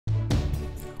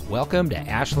Welcome to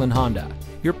Ashland Honda,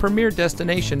 your premier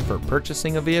destination for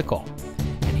purchasing a vehicle.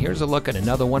 And here's a look at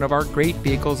another one of our great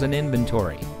vehicles in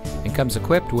inventory, and comes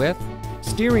equipped with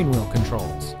steering wheel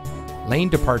controls, lane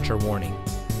departure warning,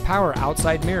 power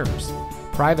outside mirrors,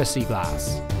 privacy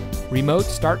glass, remote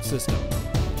start system,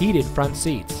 heated front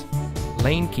seats,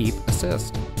 lane keep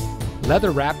assist,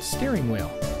 leather wrapped steering wheel,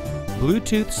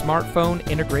 Bluetooth smartphone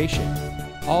integration,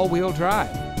 all-wheel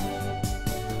drive.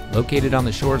 Located on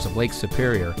the shores of Lake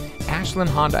Superior, Ashland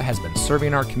Honda has been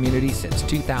serving our community since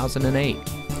 2008.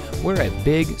 We're a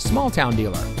big, small-town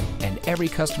dealer, and every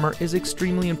customer is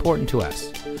extremely important to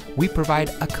us. We provide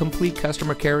a complete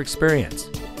customer care experience.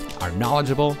 Our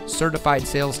knowledgeable, certified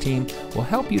sales team will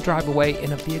help you drive away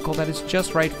in a vehicle that is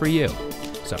just right for you.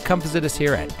 So come visit us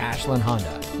here at Ashland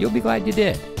Honda. You'll be glad you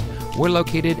did. We're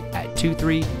located at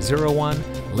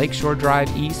 2301 Lakeshore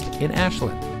Drive East in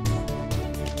Ashland.